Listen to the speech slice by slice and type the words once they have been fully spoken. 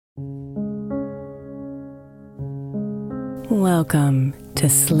Welcome to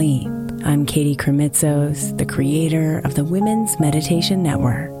Sleep. I'm Katie Kremitzos, the creator of the Women's Meditation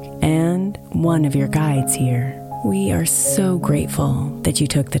Network and one of your guides here. We are so grateful that you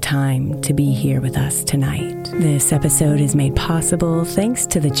took the time to be here with us tonight. This episode is made possible thanks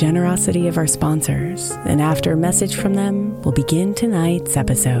to the generosity of our sponsors, and after a message from them, we'll begin tonight's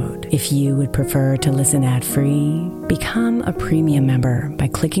episode. If you would prefer to listen ad-free, become a premium member by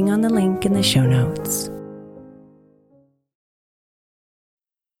clicking on the link in the show notes.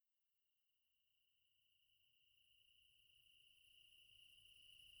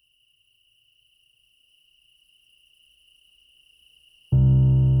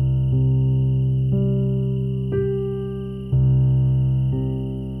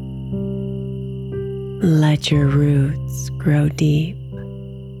 Let your roots grow deep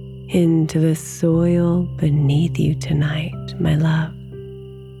into the soil beneath you tonight, my love,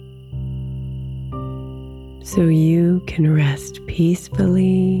 so you can rest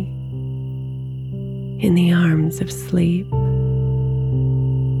peacefully in the arms of sleep.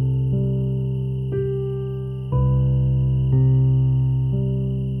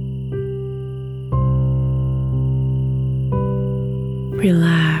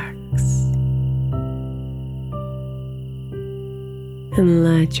 Relax. And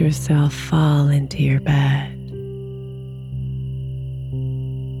let yourself fall into your bed.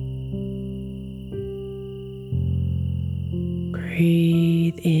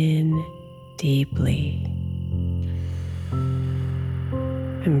 Breathe in deeply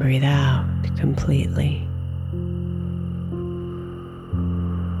and breathe out completely.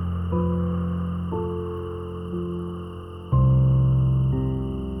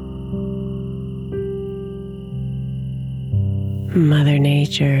 Mother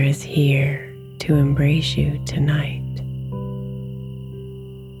Nature is here to embrace you tonight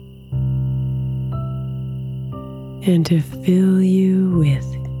and to fill you with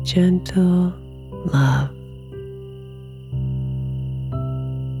gentle love.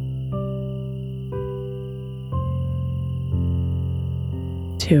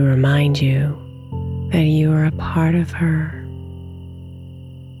 To remind you that you are a part of her.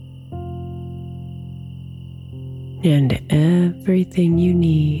 And everything you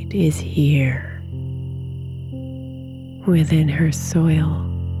need is here within her soil.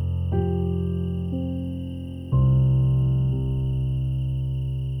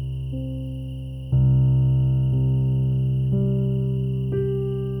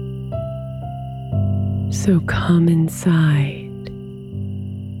 So come inside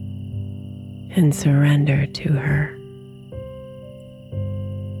and surrender to her.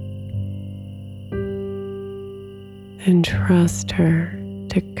 And trust her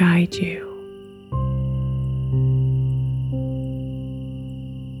to guide you.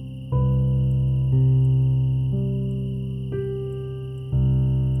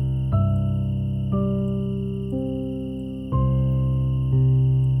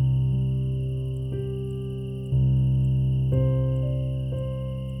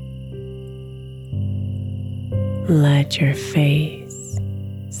 Let your face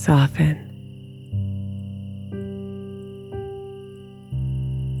soften.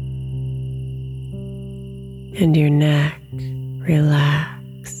 And your neck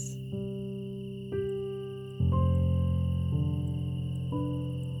relax.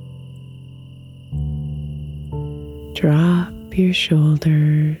 Drop your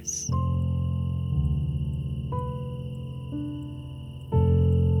shoulders.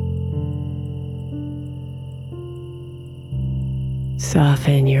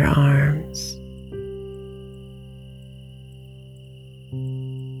 Soften your arms.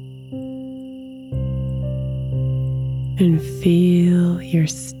 And feel your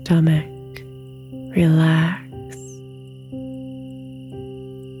stomach relax.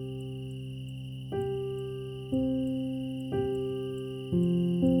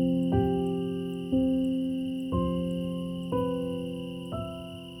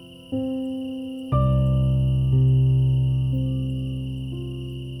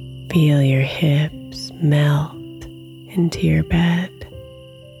 Feel your hips melt into your bed.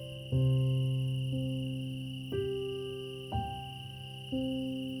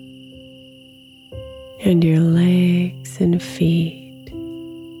 And your legs and feet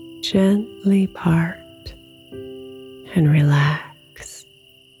gently part and relax.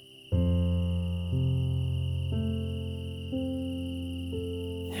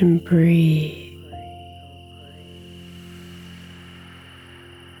 And breathe.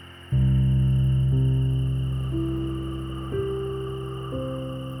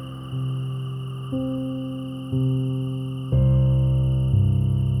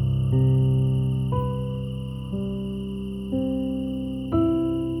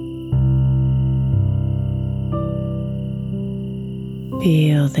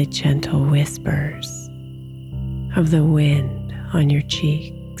 Feel the gentle whispers of the wind on your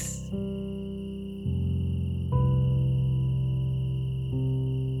cheeks.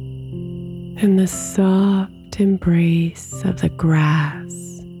 And the soft embrace of the grass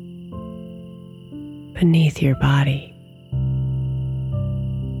beneath your body.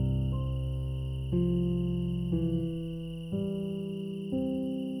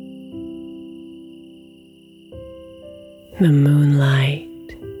 The moonlight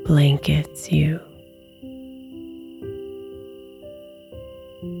blankets you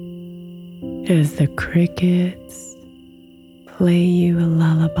as the crickets play you a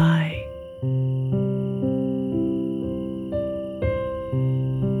lullaby.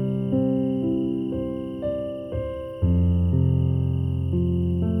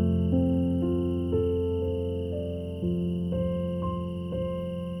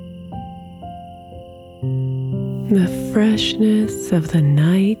 The freshness of the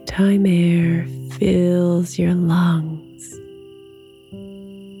nighttime air fills your lungs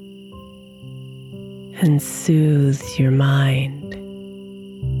and soothes your mind.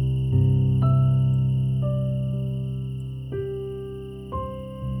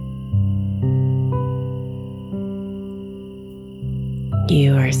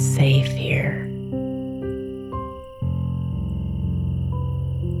 You are safe here.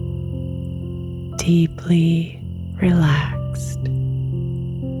 Deeply relaxed.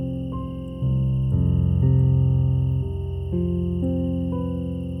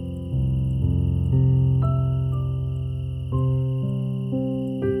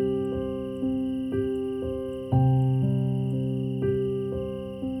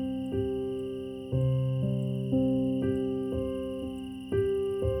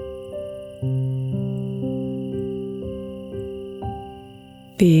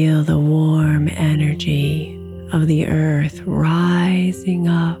 Feel the warm energy of the earth rising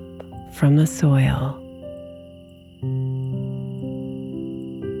up from the soil.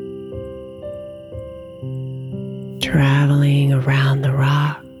 Traveling around the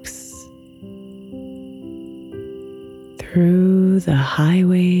rocks, through the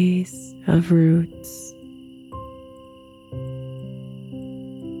highways of roots,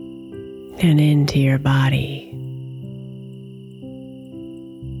 and into your body.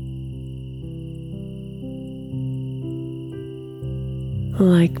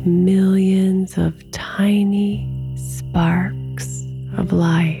 Like millions of tiny sparks of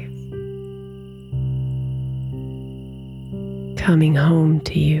life coming home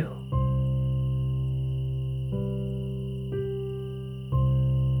to you.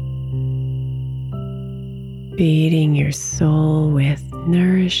 Feeding your soul with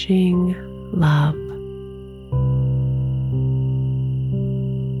nourishing love.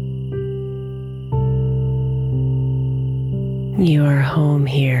 You are home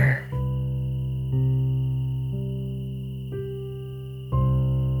here.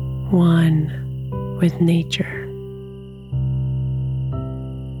 One with nature.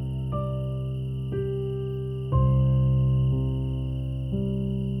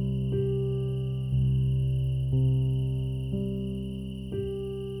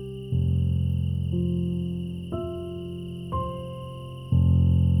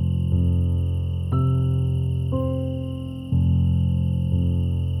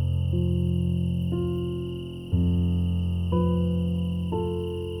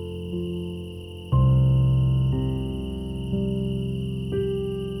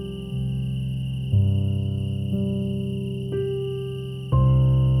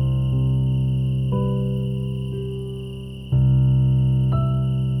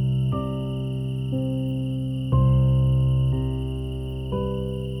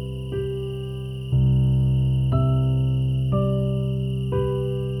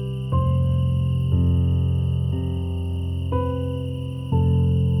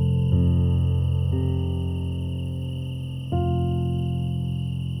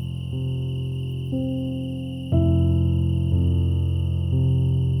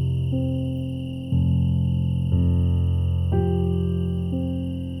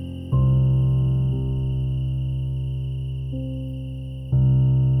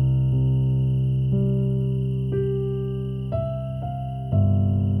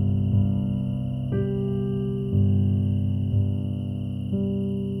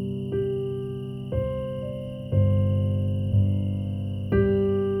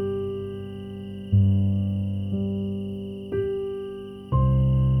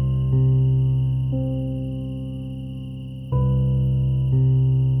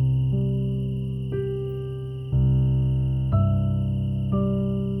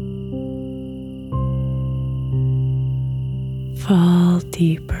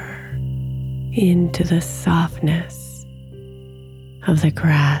 deeper into the softness of the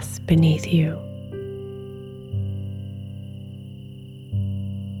grass beneath you.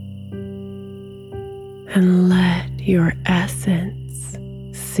 And let your essence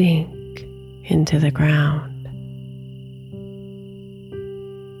sink into the ground.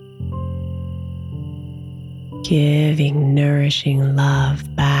 Giving nourishing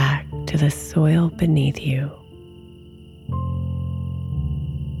love back to the soil beneath you.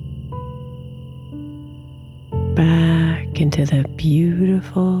 Back into the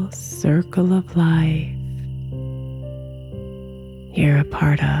beautiful circle of life you're a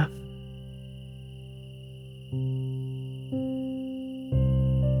part of.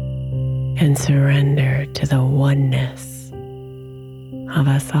 And surrender to the oneness of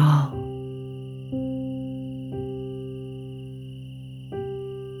us all.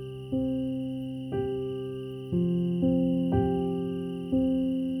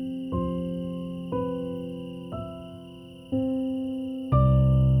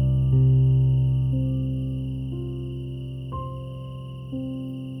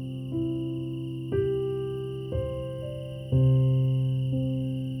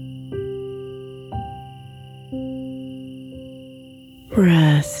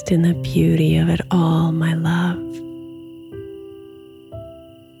 Rest in the beauty of it all, my love.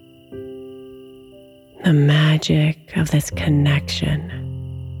 The magic of this connection.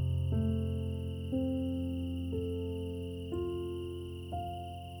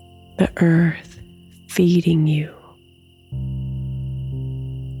 The earth feeding you,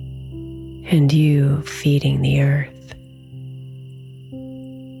 and you feeding the earth.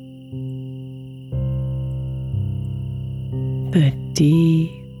 The deep,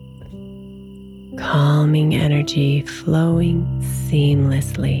 calming energy flowing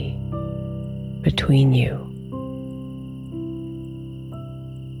seamlessly between you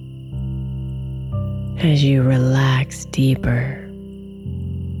as you relax deeper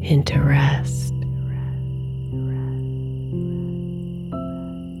into rest.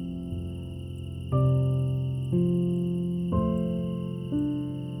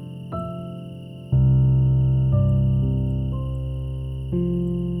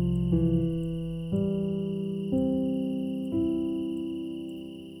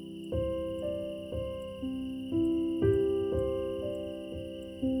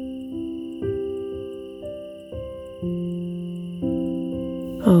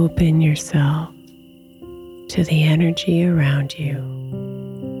 Open yourself to the energy around you.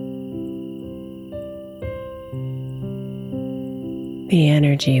 The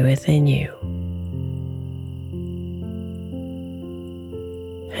energy within you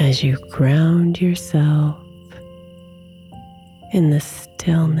as you ground yourself in the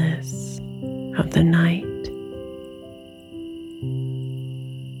stillness of the night.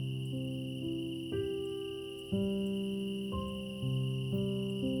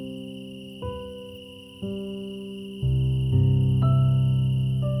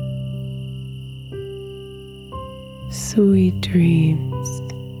 Sweet dreams,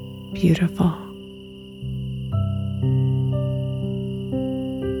 beautiful.